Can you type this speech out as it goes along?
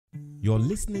You're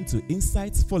listening to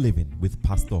Insights for Living with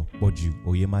Pastor Poju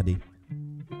Oyemade.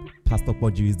 Pastor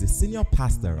Poju is the senior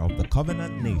pastor of the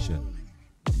Covenant Nation.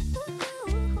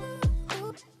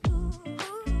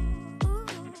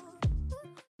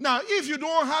 Now, if you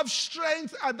don't have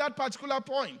strength at that particular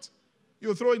point,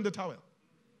 you throw in the towel.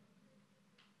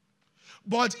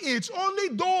 But it's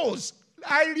only those,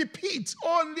 I repeat,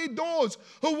 only those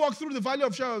who walk through the valley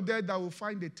of shadow of death that will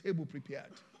find a table prepared.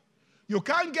 You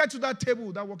can't get to that table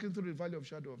without walking through the valley of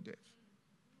shadow of death.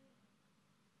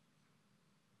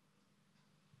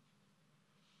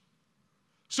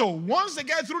 So once they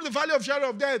get through the valley of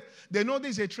shadow of death, they know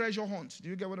this is a treasure hunt. Do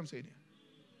you get what I'm saying here?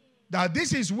 That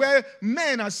this is where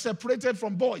men are separated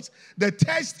from boys. The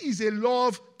test is a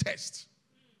love test.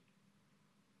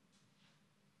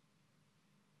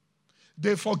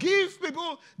 They forgive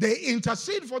people. They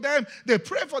intercede for them. They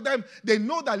pray for them. They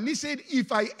know that, listen,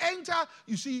 if I enter,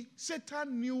 you see,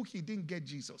 Satan knew he didn't get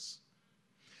Jesus.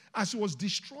 As he was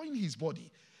destroying his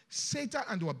body, Satan,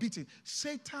 and they were beating,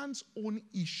 Satan's own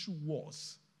issue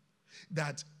was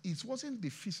that it wasn't the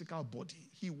physical body.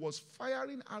 He was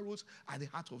firing arrows at the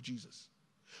heart of Jesus.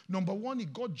 Number one, he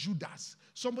got Judas,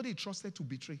 somebody he trusted, to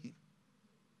betray him.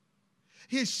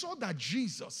 He saw that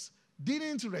Jesus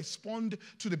didn't respond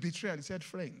to the betrayal. He said,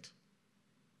 friend.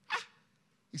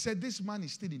 He said, this man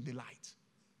is still in the light.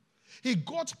 He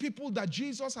got people that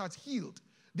Jesus had healed,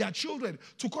 their children,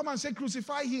 to come and say,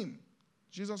 crucify him.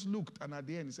 Jesus looked, and at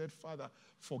the end he said, Father,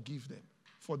 forgive them.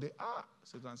 For they are.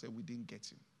 Satan said, we didn't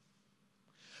get him.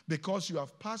 Because you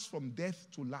have passed from death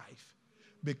to life.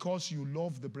 Because you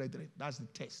love the brethren. That's the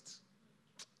test.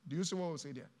 Do you see what I was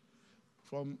saying there?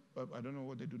 From, I don't know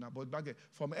what they do now, but back then,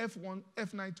 from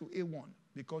F9 to A1,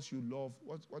 because you love,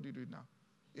 what do you do now?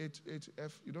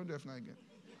 8F, you don't do F9 again.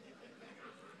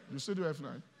 You still do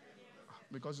F9?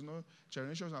 Because, you know,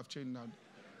 generations have changed now.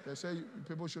 They say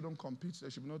people shouldn't compete. There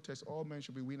should be no test. All men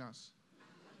should be winners.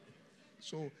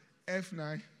 So,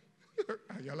 F9,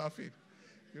 you're laughing.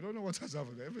 You don't know what has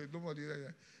happened. Nobody,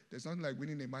 there's nothing like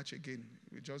winning a match again.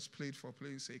 We just played for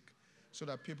playing sake so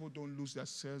that people don't lose their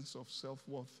sense of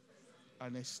self-worth.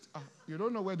 And you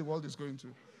don't know where the world is going to.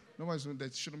 There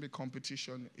shouldn't be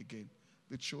competition again.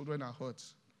 The children are hurt.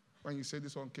 When you say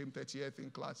this one came 30th in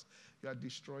class, you are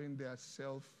destroying their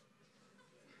self.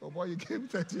 Oh boy, you came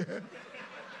 30th.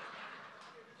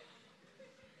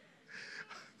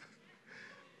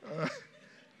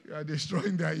 You are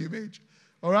destroying their image.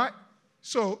 All right?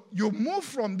 So you move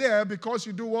from there because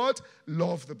you do what?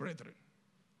 Love the brethren.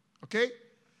 Okay?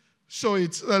 So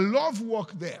it's a love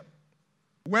walk there,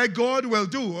 where God will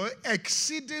do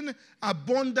exceeding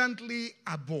abundantly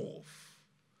above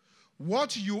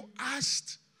what you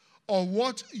asked or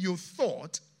what you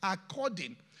thought,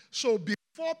 according. So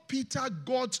before Peter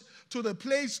got to the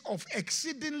place of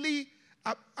exceedingly,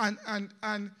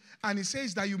 and he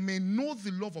says that you may know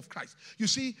the love of Christ. You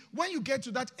see, when you get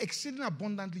to that exceeding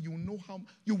abundantly, you will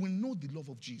know the love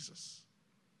of Jesus.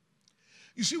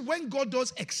 You see, when God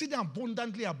does exceeding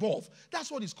abundantly above,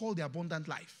 that's what is called the abundant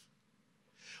life.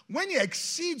 When he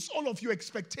exceeds all of your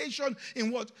expectation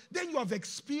in what? Then you have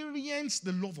experienced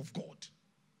the love of God.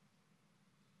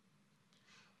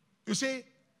 You see,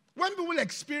 when people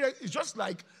experience, it's just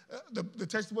like the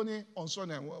testimony on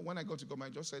Sunday. When I got to come, I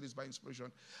just said this by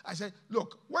inspiration. I said,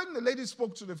 look, when the lady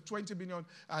spoke to the 20 million,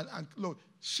 and look,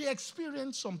 she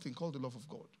experienced something called the love of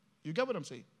God. You get what I'm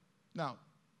saying? Now,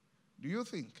 do you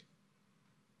think,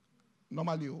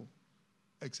 normally,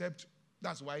 except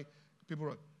that's why people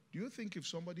run. Do you think if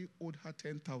somebody owed her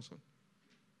 10,000,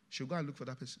 she'll go and look for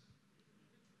that person?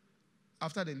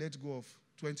 After they let go of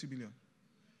 20 million.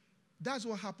 That's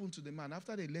what happened to the man.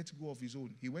 After they let go of his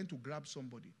own, he went to grab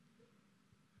somebody.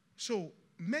 So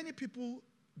many people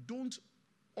don't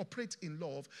operate in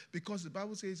love because the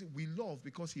Bible says we love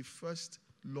because he first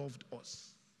loved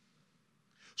us.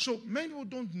 So many people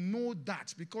don't know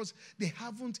that because they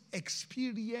haven't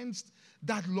experienced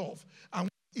that love. And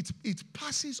it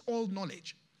passes all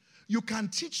knowledge. You can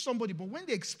teach somebody, but when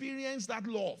they experience that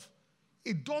love,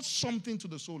 it does something to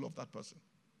the soul of that person.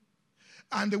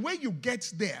 And the way you get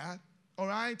there, all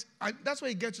right, and that's why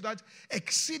you get to that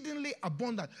exceedingly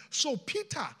abundant. So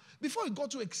Peter, before he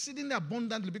got to exceedingly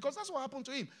abundantly, because that's what happened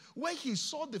to him, when he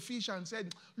saw the fish and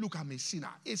said, look, I'm a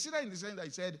sinner. A sinner in the sense that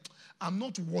he said, I'm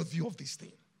not worthy of this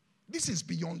thing. This is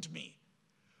beyond me.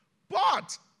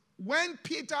 But when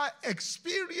Peter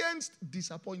experienced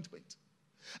disappointment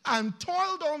and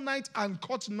toiled all night and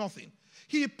caught nothing,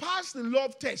 he passed the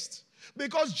love test.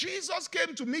 Because Jesus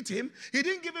came to meet him, he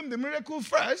didn't give him the miracle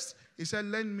first. He said,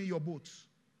 lend me your boat.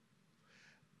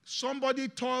 Somebody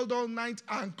toiled all night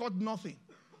and caught nothing.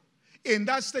 In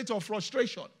that state of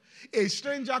frustration, A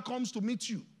stranger comes to meet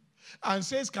you and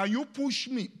says, can you push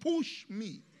me? Push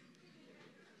me.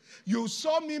 You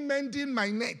saw me mending my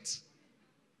net.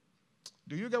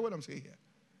 Do you get what I'm saying here?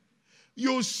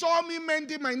 You saw me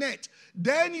mending my net.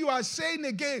 Then you are saying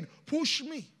again, push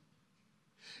me.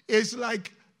 It's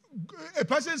like a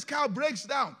person's car breaks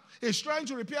down. He's trying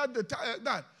to repair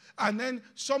that. And then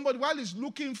somebody, while he's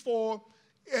looking for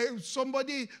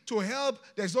somebody to help,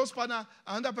 there's no spanner.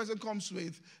 Another person comes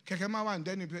with kekemawa, and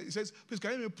then he says, please,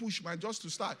 can you push man just to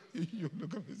start? You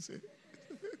look at me and say,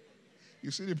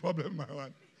 you see the problem, my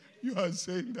man. You are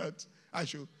saying that I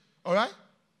should. All right?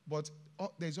 But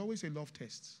there's always a love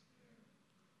test.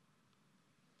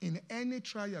 In any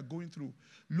trial you're going through,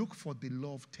 look for the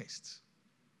love test.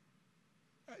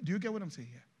 Do you get what I'm saying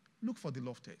here? Look for the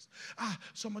love test.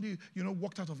 Somebody,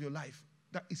 walked out of your life.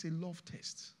 That is a love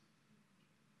test.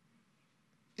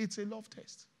 It's a love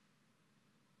test.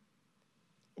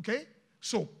 Okay?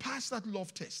 So pass that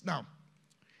love test. Now,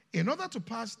 in order to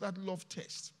pass that love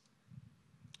test,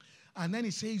 and then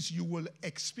he says you will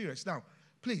experience. Now,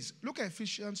 please, look at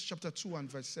Ephesians chapter 2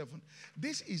 and verse 7.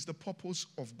 This is the purpose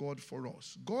of God for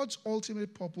us. God's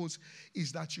ultimate purpose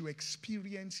is that you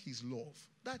experience his love.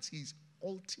 That's his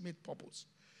ultimate purpose,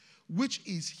 which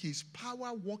is his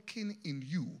power working in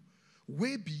you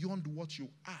way beyond what you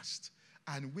asked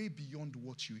and way beyond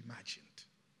what you imagined.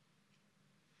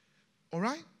 All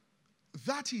right?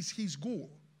 That is his goal.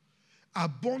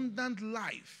 Abundant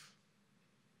life.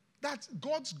 That's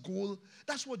God's goal.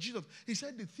 That's what Jesus, he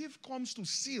said, the thief comes to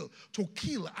steal, to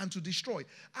kill, and to destroy.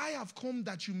 I have come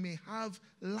that you may have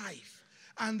life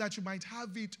and that you might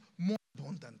have it more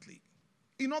abundantly.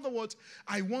 In other words,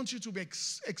 I want you to be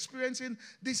experiencing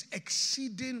this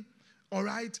exceeding, all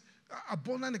right,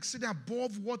 abundant, exceeding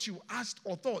above what you asked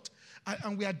or thought.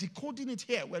 And we are decoding it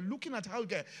here. We're looking at how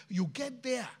you get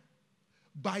there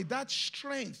by that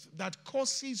strength that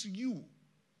causes you,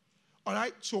 all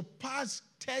right, to pass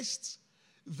tests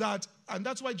that, and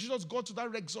that's why Jesus got to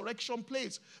that resurrection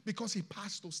place, because he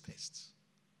passed those tests.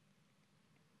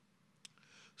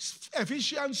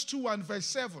 Ephesians 2 and verse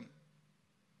 7.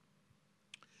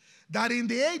 That in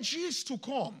the ages to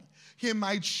come, he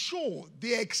might show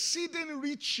the exceeding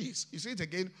riches, you see it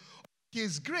again,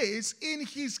 his grace in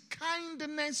his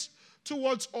kindness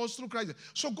towards us through Christ.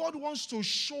 So God wants to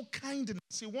show kindness.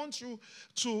 He wants you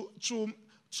to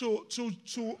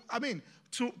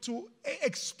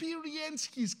experience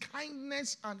his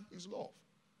kindness and his love.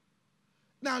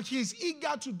 Now, he's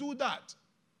eager to do that.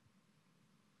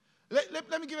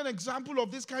 Let me give an example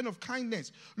of this kind of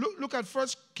kindness. Look at 1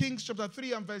 Kings chapter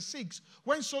 3 and verse 6.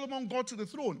 When Solomon got to the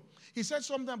throne, he said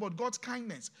something about God's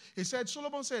kindness. He said,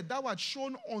 Solomon said, thou hast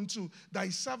shown unto thy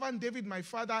servant David, my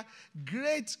father,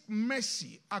 great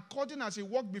mercy, according as he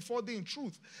walked before thee in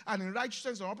truth and in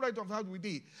righteousness and upright of heart with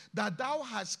thee, that thou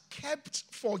hast kept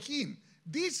for him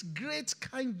this great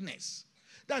kindness,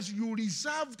 that you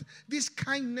reserved this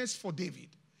kindness for David,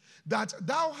 that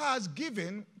thou hast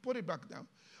given, put it back down,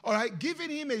 all right,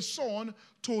 giving him a son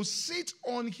to sit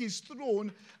on his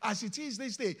throne as it is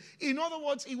this day. In other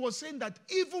words, he was saying that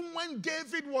even when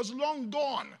David was long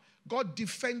gone, God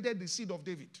defended the seed of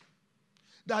David.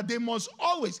 That they must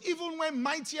always, even when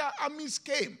mightier armies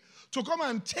came to come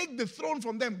and take the throne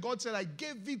from them, God said, I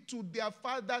gave it to their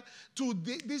father,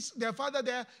 their father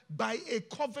there by a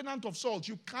covenant of salt.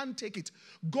 You can't take it.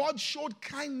 God showed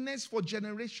kindness for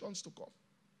generations to come.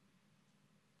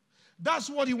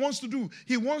 That's what he wants to do.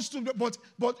 He wants to,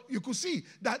 but you could see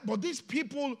that, but these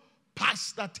people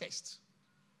passed that test.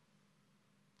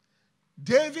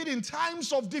 David, in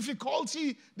times of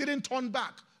difficulty, didn't turn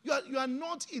back. You are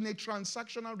not in a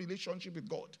transactional relationship with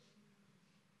God.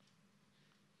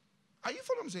 Are you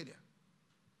following what I'm saying there?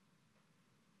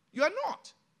 You are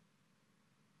not.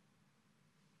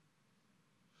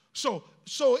 So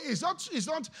it's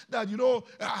not that,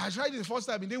 I tried it the first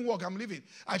time, it didn't work, I'm leaving.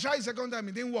 I tried the second time,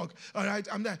 it didn't work. All right,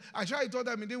 I'm there. I tried the third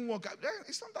time, it didn't work.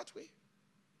 It's not that way.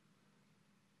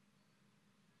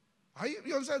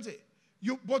 You understand it?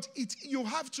 You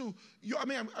have to,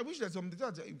 I wish there's some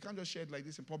details that you can't just share it like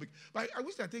this in public. But I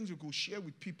wish there are things you could share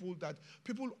with people that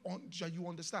you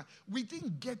understand. We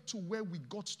didn't get to where we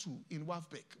got to in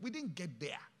Wafbeck. We didn't get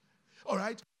there. All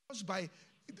right? Just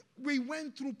we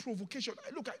went through provocation.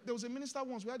 Look, there was a minister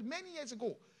once we had many years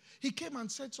ago. He came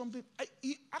and said something.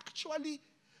 He actually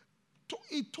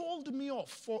told me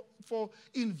off for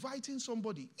inviting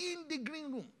somebody in the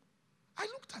green room. I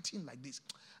looked at him like this.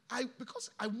 Because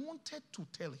I wanted to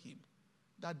tell him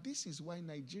that this is why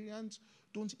Nigerians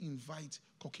don't invite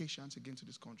Caucasians again to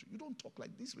this country. You don't talk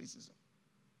like this, racism.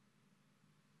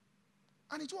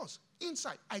 And it was.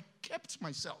 Inside, I kept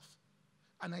myself.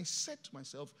 And I said to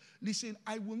myself, listen,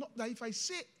 I will not, that if I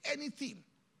say anything,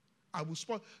 I will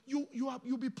spoil.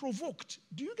 You'll be provoked.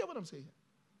 Do you get what I'm saying?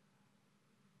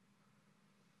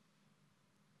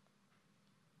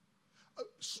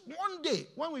 One day,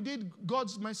 when we did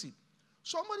God's mercy,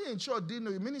 somebody in church didn't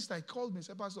know. A minister called me and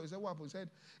said, Pastor, he said, what happened?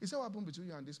 He said, what happened between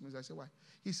you and this minister? I said, why?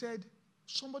 He said,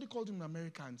 somebody called him in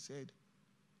America and said,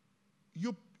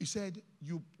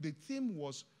 the theme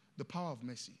was the power of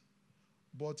mercy.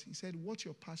 But he said, what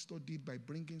your pastor did by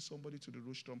bringing somebody to the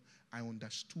rostrum, I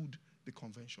understood the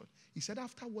convention. He said,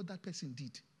 after what that person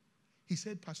did, he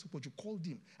said, Pastor Poju called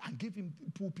him and gave him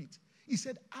the pulpit. He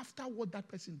said, after what that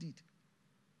person did.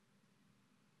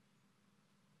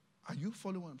 Are you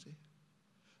following what I'm saying?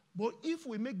 But if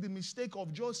we make the mistake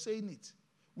of just saying it,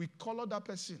 we color that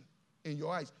person in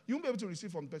your eyes, you won't be able to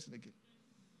receive from the person again.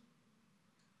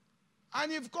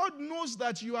 And if God knows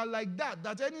that you are like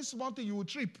that any small thing you will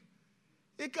trip,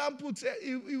 he can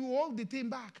he will hold the thing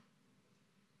back.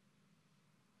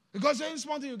 Because any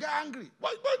small thing you get angry.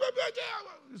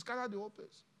 You scatter the whole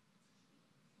place.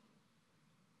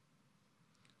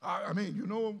 I mean, you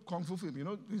know Kung Fu film, you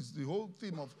know, it's the whole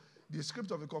theme of the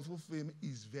script of a Kung Fu film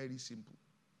is very simple.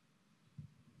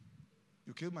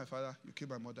 You killed my father, you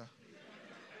killed my mother.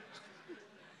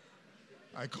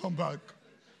 I come back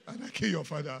and I kill your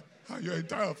father and your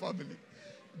entire family.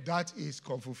 That is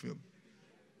Kung Fu film.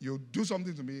 You do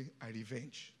something to me, I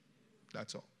revenge.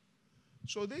 That's all.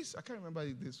 So this, I can't remember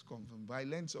if this comes from, but I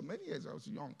learned so many years, I was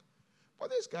young. But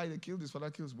this guy, they killed his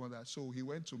father, killed his mother. So he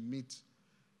went to meet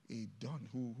a Don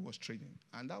who was training.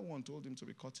 And that one told him to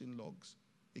be cutting logs.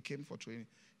 He came for training.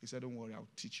 He said, don't worry, I'll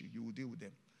teach you. You will deal with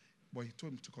them. But he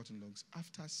told him to cut in logs.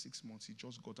 After 6 months, he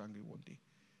just got angry one day.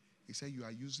 He said, you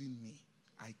are using me.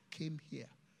 I came here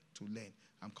to learn.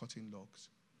 I'm cutting logs.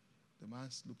 The man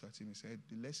looked at him and said,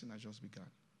 the lesson has just begun.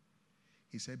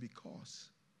 He said, because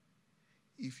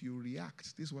if you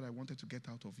react, this is what I wanted to get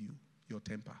out of you, your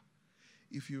temper.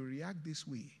 If you react this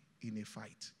way in a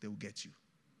fight, they will get you.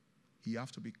 You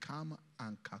have to be calm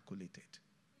and calculated.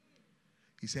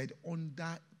 He said,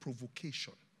 under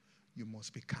provocation, you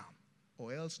must be calm.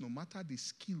 Or else, no matter the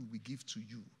skill we give to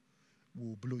you,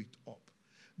 we'll blow it up.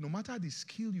 No matter the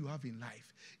skill you have in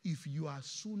life, if you are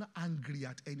soon angry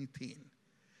at anything,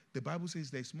 the Bible says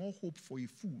there's more hope for a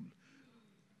fool.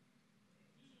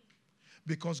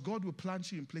 Because God will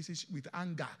plant you in places with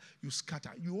anger, you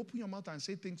scatter. You open your mouth and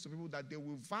say things to people that they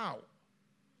will vow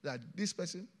that this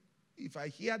person, if I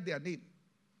hear their name.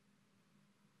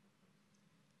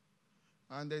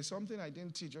 And there's something I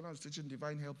didn't teach when I was teaching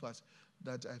Divine Helpers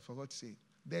that I forgot to say.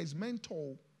 There's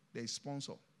mentor, there's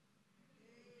sponsor.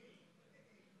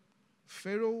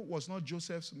 Pharaoh was not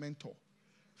Joseph's mentor.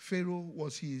 Pharaoh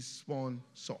was his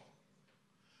sponsor.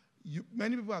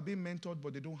 Many people are being mentored,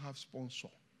 but they don't have sponsor.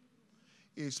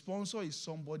 A sponsor is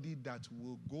somebody that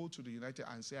will go to the United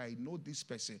and say, I know this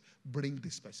person, bring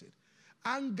this person.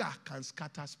 Anger can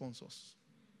scatter sponsors.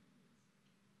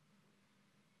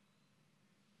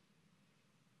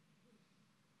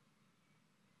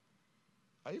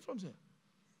 Are you from here?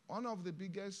 One of the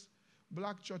biggest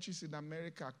black churches in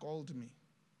America called me.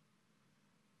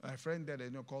 My friend there,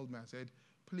 called me and said,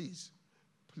 please,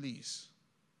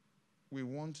 we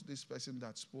want this person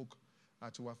that spoke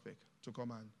at WAFPEC to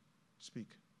come and speak.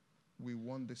 We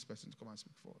want this person to come and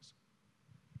speak for us.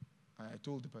 And I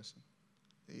told the person.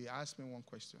 He asked me one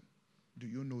question. Do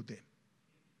you know them?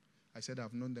 I said,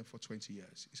 I've known them for 20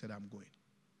 years. He said, I'm going.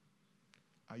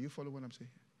 Are you following what I'm saying?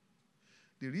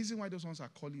 The reason why those ones are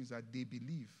calling is that they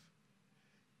believe.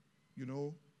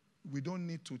 We don't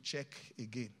need to check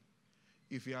again.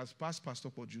 If he has passed Pastor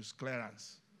Poju's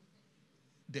clearance,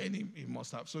 then he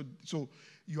must have. So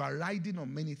you are riding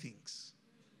on many things.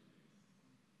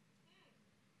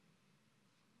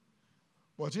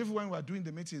 But if when we are doing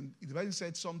the meeting, the person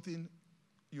said something,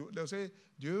 they'll say,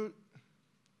 do you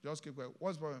just keep quiet?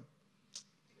 What's the problem?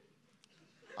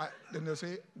 Then they'll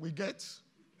say, we get.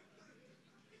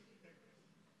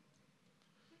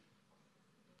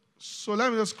 So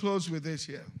let me just close with this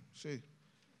here. See,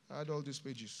 I had all these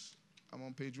pages. I'm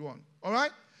on page 1. All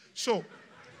right? So,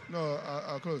 no,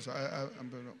 I'll close.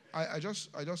 I just,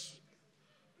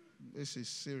 this is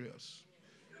serious.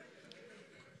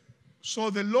 So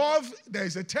the love, there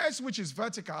is a test which is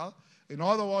vertical. In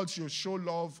other words, you show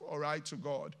love, all right, to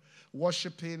God,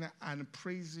 worshiping and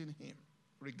praising him,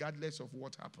 regardless of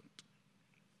what happened.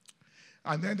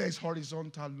 And then there's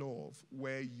horizontal love,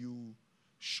 where you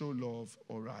show love,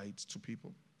 all right, to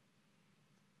people.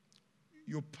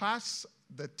 You pass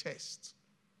the test,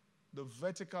 the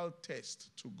vertical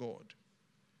test to God.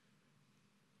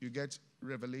 You get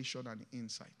revelation and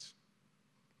insight.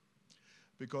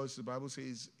 Because the Bible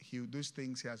says those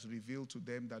things he has revealed to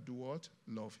them that do what?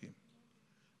 Love him.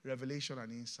 Revelation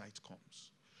and insight comes.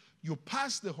 You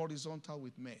pass the horizontal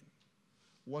with men.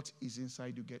 What is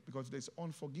inside you get? Because there's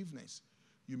unforgiveness.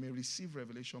 You may receive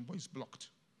revelation, but it's blocked.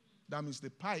 That means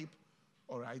the pipe,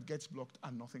 all right, gets blocked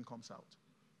and nothing comes out.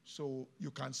 So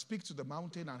you can speak to the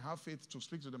mountain and have faith to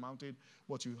speak to the mountain,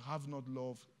 but you have not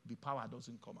love, the power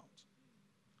doesn't come out.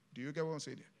 Do you get what I'm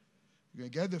saying there? You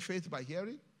can get the faith by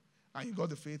hearing, and you got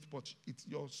the faith, but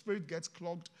your spirit gets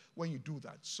clogged when you do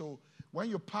that. So when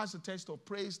you pass the test of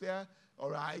praise there,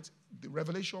 all right, the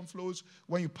revelation flows.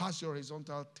 When you pass your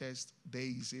horizontal test, there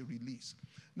is a release.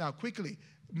 Now, quickly,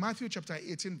 Matthew chapter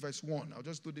 18, verse 1. I'll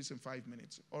just do this in 5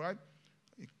 minutes, all right?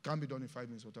 It can't be done in 5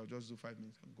 minutes, but I'll just do 5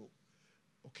 minutes and go.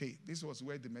 Okay, this was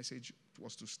where the message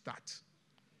was to start.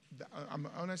 I'm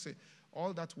honestly,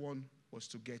 all that one was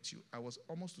to get you. I was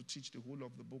almost to teach the whole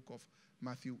of the book of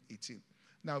Matthew 18.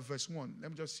 Now, verse 1, let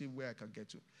me just see where I can get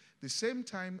to. The same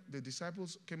time, the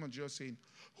disciples came on Jesus saying,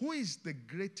 who is the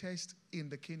greatest in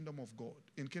the kingdom of God,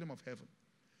 in the kingdom of heaven?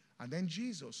 And then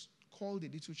Jesus called a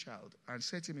little child and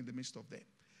set him in the midst of them.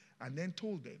 And then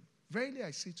told them, verily I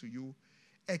say to you,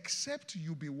 except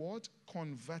you be what?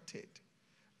 Converted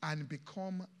and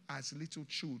become as little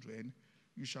children,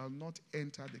 you shall not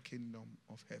enter the kingdom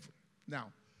of heaven.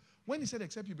 Now, when he said,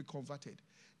 except you be converted,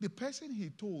 the person he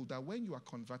told that when you are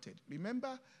converted,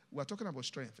 remember, we are talking about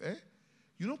strength, eh?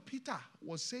 You know, Peter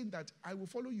was saying that I will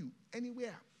follow you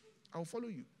anywhere. I will follow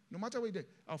you. No matter where you're,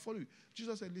 I'll follow you.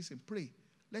 Jesus said, listen, pray.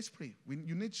 Let's pray.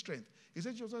 You need strength. He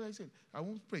said, Jesus, I said, I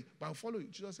won't pray, but I'll follow you.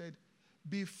 Jesus said,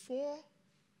 before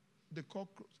the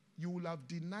cock crows, you will have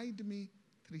denied me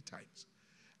 3 times.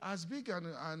 As big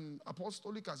and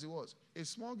apostolic as he was, a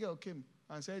small girl came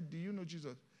and said, do you know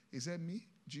Jesus? He said, me?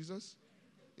 Jesus?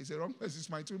 He said, wrong person, it's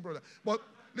my twin brother. But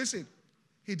listen,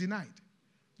 he denied.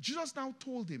 Jesus now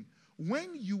told him,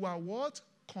 when you are what?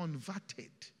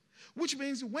 Converted. Which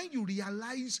means when you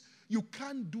realize you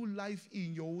can't do life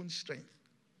in your own strength.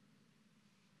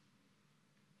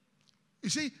 You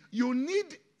see, you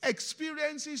need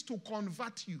experiences to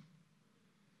convert you.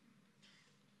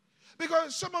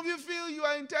 Because some of you feel you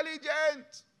are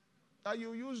intelligent, that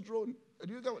you use drone.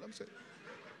 Do you get what I'm saying?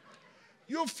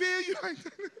 You feel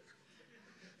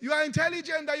you are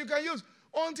intelligent that you can use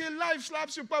until life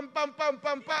slaps you, pam, pam, pam,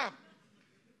 pam, pam.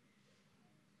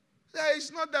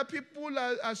 It's not that people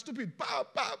are stupid. Pam,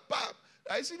 pam, pam.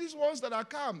 I see these ones that are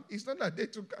calm. It's not that they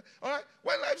too calm. All right?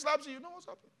 When life slaps you, you know what's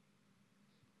happening.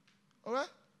 All right?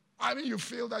 I mean, you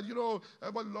feel that, you know,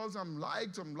 everybody loves, I'm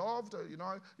liked, I'm loved. You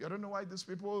know, you don't know why these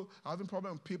people are having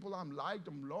problems with people. I'm liked,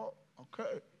 I'm loved.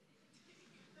 Okay.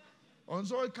 And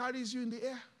so it carries you in the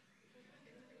air.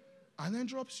 And then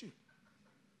drops you.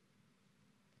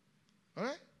 All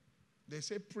right? They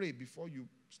say pray before you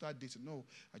start dating. No,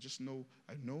 I just know,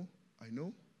 I know.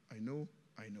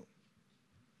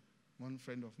 One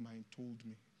friend of mine told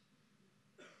me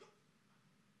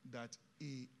that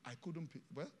I couldn't pay.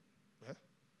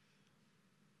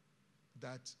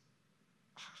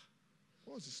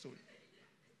 What was the story?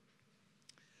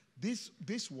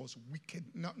 This was wicked.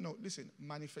 No, listen,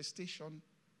 manifestation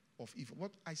of evil.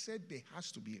 What I said, there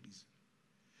has to be a reason.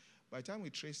 By the time we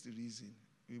traced the reason,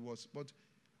 but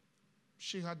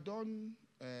she had done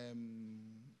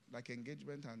like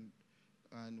engagement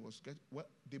and was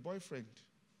the boyfriend,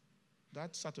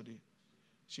 that Saturday,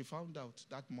 she found out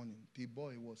that morning the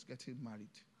boy was getting married.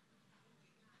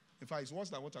 In fact, it's worse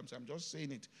than what I'm saying. I'm just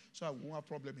saying it so I won't have a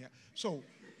problem here. So,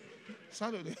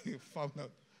 Saturday, found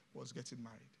out was getting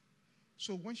married.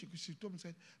 So when she told me,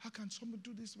 said, how can someone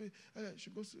do this way? She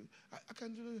goes, I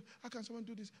can do this. How can someone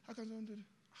do this? How can someone do this?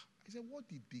 I said, what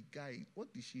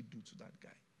did she do to that guy?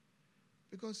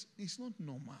 Because it's not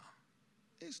normal.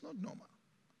 It's not normal.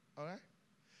 All right?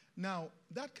 Now,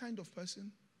 that kind of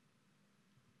person,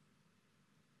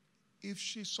 if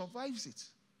she survives it,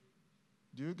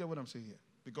 do you get what I'm saying here?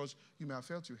 Because you may have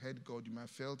felt you had God, you may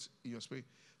have felt in your spirit.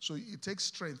 So it takes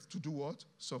strength to do what?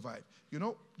 Survive. You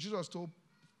know, Jesus told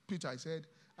Peter, I said,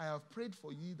 I have prayed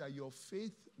for you that your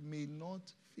faith may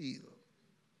not fail.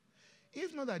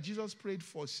 If not that Jesus prayed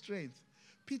for strength,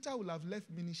 Peter would have left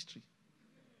ministry.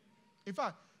 In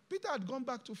fact, Peter had gone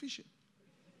back to fishing.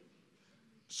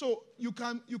 So you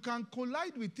can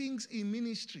collide with things in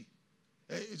ministry.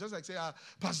 It's just like say,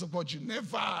 Pastor Poju,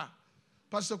 never.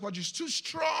 Pastor Poju is too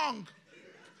strong.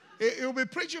 He'll be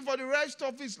preaching for the rest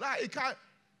of his life. He can't.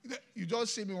 You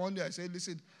just see me one day. I say,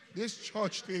 listen, this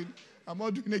church thing, I'm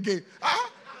not doing it again.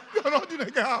 You're not doing it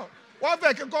again. How? One day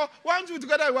I can call, one, two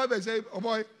together in one day. Say, oh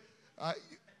boy,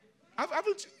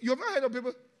 you've not heard of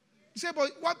people? You say, boy,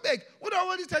 what beg? What are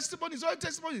all these testimonies? All the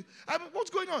testimonies. What's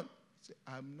going on? Say,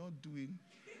 I'm not doing.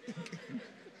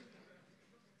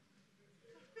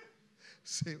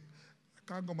 Say, I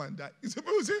can't come and die. Some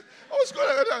people say, oh, it's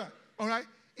good. All right?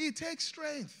 It takes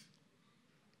strength.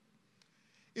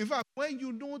 In fact, when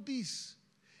you know this,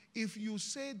 if you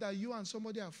say that you and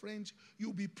somebody are friends,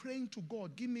 you'll be praying to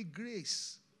God, give me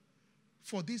grace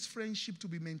for this friendship to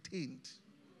be maintained.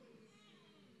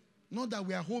 Not that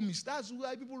we are homies. That's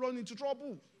why people run into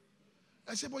trouble.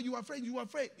 I say, but you are friends, you are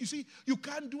friends. You see, you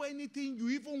can't do anything you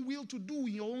even will to do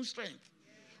in your own strength.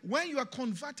 When you are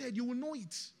converted, you will know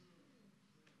it.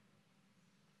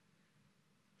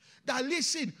 That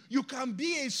listen, you can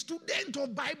be a student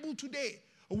of Bible today.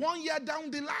 1 year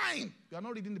down the line, you are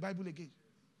not reading the Bible again.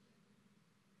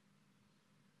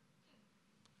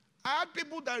 I had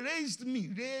people that raised me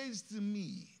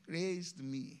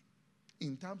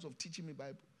in terms of teaching me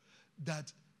Bible,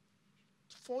 that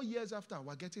 4 years after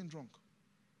were getting drunk.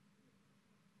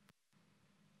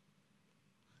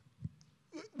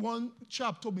 One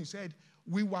chap told me, said,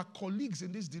 we were colleagues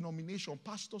in this denomination,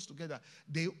 pastors together.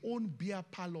 They own beer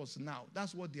parlors now.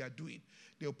 That's what they are doing.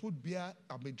 They'll put beer,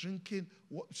 I'll be drinking,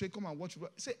 say, come and watch.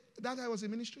 Say, that guy was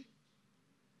in ministry.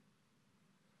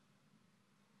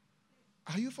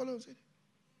 Are you following?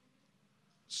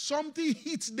 Something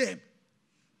hits them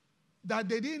that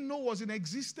they didn't know was in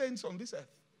existence on this earth.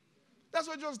 That's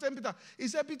what Jesus told Peter. He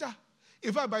said, Peter,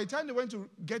 in fact, by the time they went to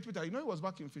get Peter, he was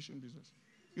back in fishing business.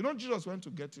 Jesus went to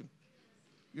get him.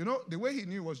 The way he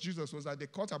knew was Jesus was that they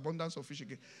caught abundance of fish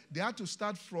again. They had to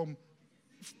start from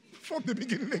the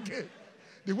beginning again.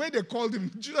 The way they called him,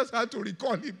 Jesus had to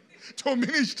recall him to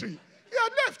ministry. He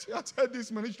had left. He had said,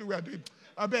 this ministry we are doing.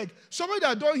 I beg. Somebody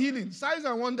that done healing, signs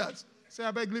and wonders. Say,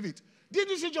 I beg, leave it. Did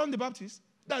you see John the Baptist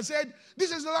that said,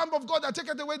 this is the Lamb of God that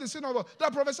taketh away the sin of all,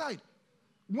 that prophesied?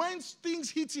 When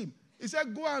things hit him, he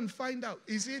said, go and find out.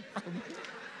 Is it?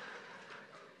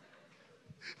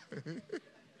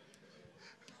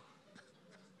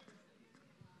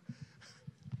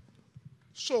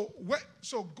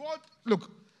 So God,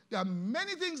 look, there are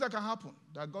many things that can happen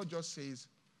that God just says,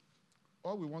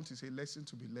 all we want is a lesson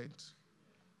to be learned.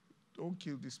 Don't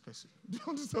kill this person. Do you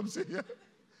understand what I'm saying? Yeah?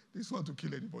 This is not to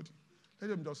kill anybody. Let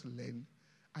them just learn.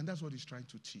 And that's what he's trying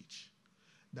to teach.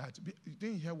 That you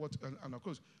didn't hear what, and of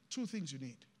course, two things you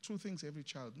need. Two things every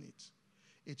child needs.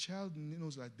 A child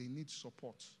knows that they need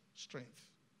support, strength.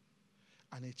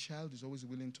 And a child is always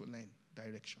willing to learn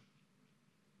direction.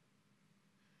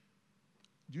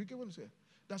 Do you get what I'm saying?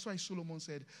 That's why Solomon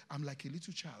said, I'm like a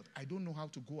little child. I don't know how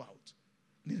to go out.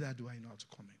 Neither do I know how to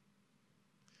come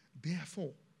in.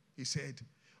 Therefore, he said,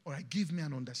 all right, give me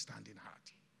an understanding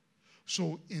heart.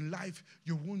 So in life,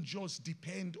 you won't just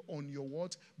depend on your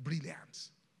what?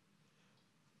 Brilliance.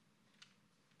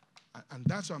 And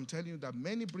that's why I'm telling you that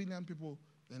many brilliant people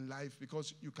in life,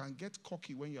 because you can get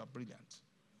cocky when you are brilliant.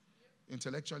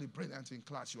 Intellectually brilliant in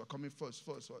class, you are coming first.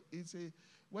 So it's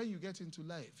when you get into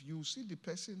life, you see the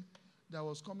person that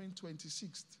was coming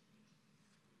 26th.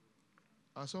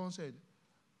 And someone said,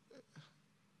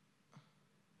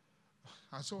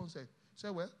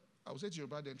 well, I will say to your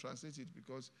brother and translate it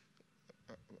because,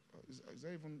 is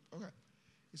that even, okay.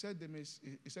 He said,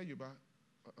 Yoruba,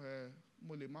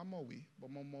 mole mama we,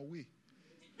 but mama we.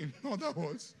 In other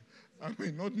words, I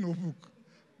may not know book,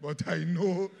 but I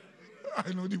know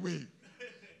the way.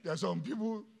 There are some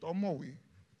people, Tomowe.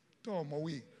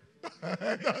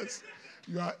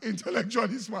 You are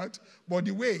intellectually smart, but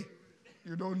the way,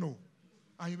 you don't know.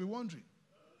 And you'll be wondering.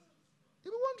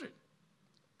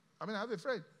 I mean, I have a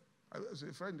friend.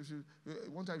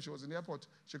 One time she was in the airport.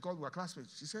 She called her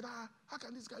classmates. She said, how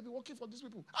can this guy be working for these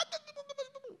people?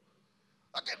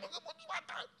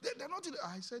 They're not in it.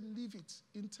 I said, leave it.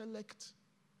 Intellect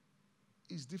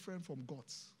is different from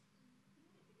God's.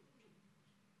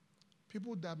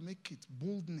 People that make it,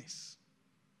 boldness.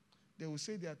 They will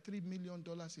say they are $3 million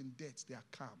in debt. They are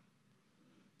calm.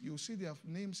 You will see their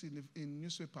names in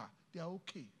newspaper. They are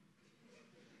okay.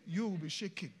 You will be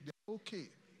shaking. They are okay.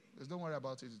 Just don't worry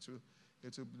about it.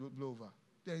 It will blow over.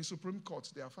 They are in Supreme Court.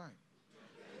 They are fine.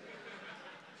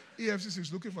 EFCC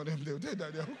is looking for them. They will tell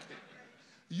that they are okay.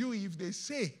 You, if they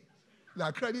say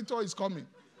that creditor is coming,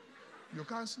 you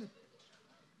can't sleep.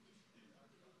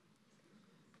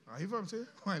 I hear what I'm saying?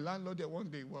 My landlord there one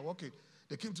day, we were working.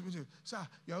 They came to me and said, sir,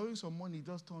 you're owing some money,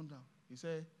 just turn down. He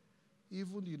said,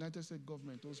 even the United States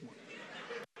government owes money.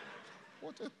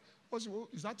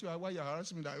 Is that why you're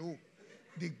harassing me that,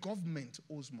 the government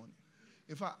owes money?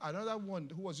 In fact, another one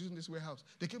who was using this warehouse,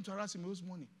 they came to harass him, he owes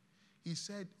money. He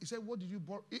said, what did you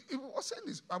borrow? He was saying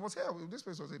this. I was here. This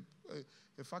place was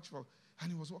a factory.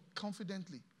 And he was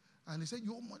confidently. And he said,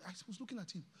 you owe money. I was looking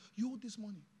at him. You owe this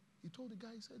money. He told the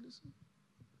guy, he said, listen,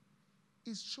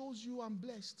 It shows you I'm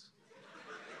blessed.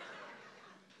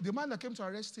 The man that came to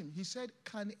arrest him, he said,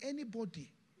 can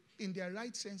anybody in their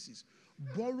right senses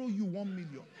borrow you 1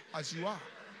 million as you are?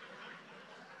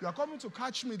 You are coming to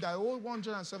catch me that I owe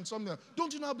 170 something.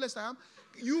 Don't you know how blessed I am?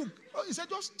 He said,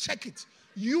 just check it.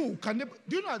 Do you know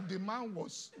that the man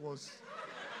was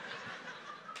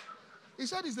he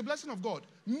said it's the blessing of God.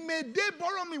 May they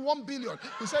borrow me 1 billion.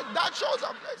 He said, that shows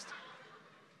I'm blessed.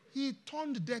 He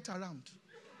turned debt around.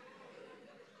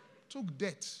 Took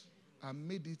debt and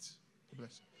made it a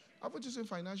blessing. Haven't you seen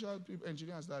financial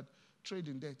engineers that trade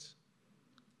in debt?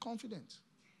 Confident.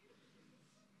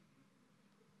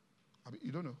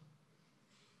 You don't know.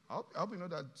 I hope you know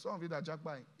that some of you that jack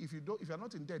buying, if you're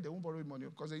not in debt, they won't borrow you money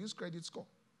because they use credit score.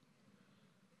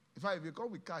 In fact, if you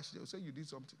come with cash, they'll say you did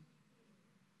something.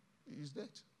 It's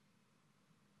debt.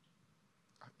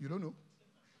 You don't know.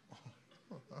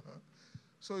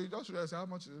 So you just realize how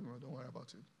much is it? Don't worry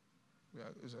about it. Yeah,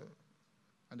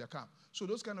 and they're calm. So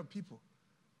those kind of people,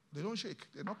 they don't shake.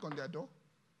 They knock on their door.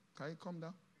 Can you come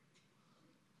down?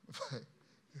 A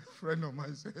friend of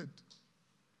mine said,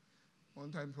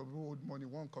 one time for people owed money,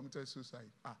 one committed suicide.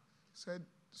 Said,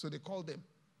 so they called them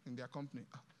in their company.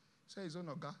 Said his own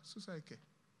Oga, suicide care.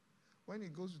 When he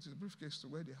goes with his briefcase to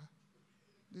where they are,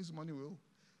 this money will owe.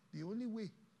 The only way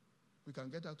we can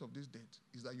get out of this debt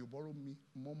is that you borrow me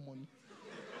more money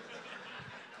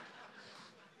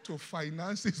to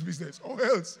finance this business. Or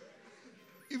else,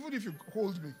 even if you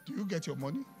hold me, do you get your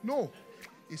money? No.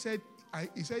 He said,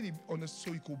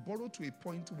 so he could borrow to a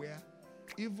point where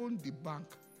even the bank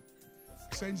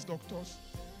sends doctors,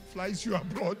 flies you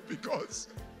abroad because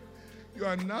you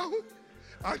are now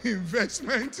an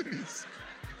investment risk.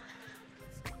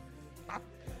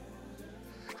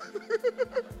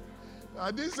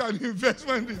 This is an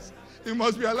investment risk. He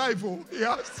must be alive. He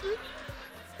asked.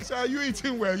 He said, are you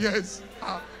eating well? Yes.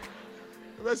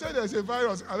 They said there's a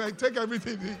virus. I mean, take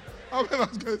everything.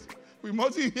 We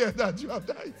mustn't hear that you have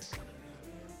died.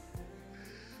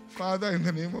 Father, in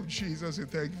the name of Jesus, we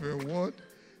thank you for your word.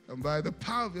 And by the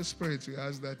power of your Spirit, we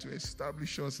ask that to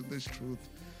establish us in this truth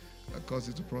and cause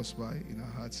it to prosper in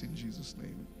our hearts. In Jesus'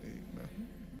 name, amen.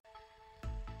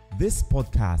 This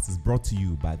podcast is brought to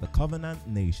you by the Covenant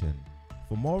Nation.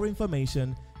 For more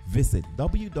information, visit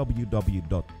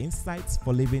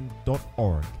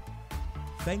www.insightsforliving.org.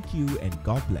 Thank you and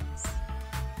God bless.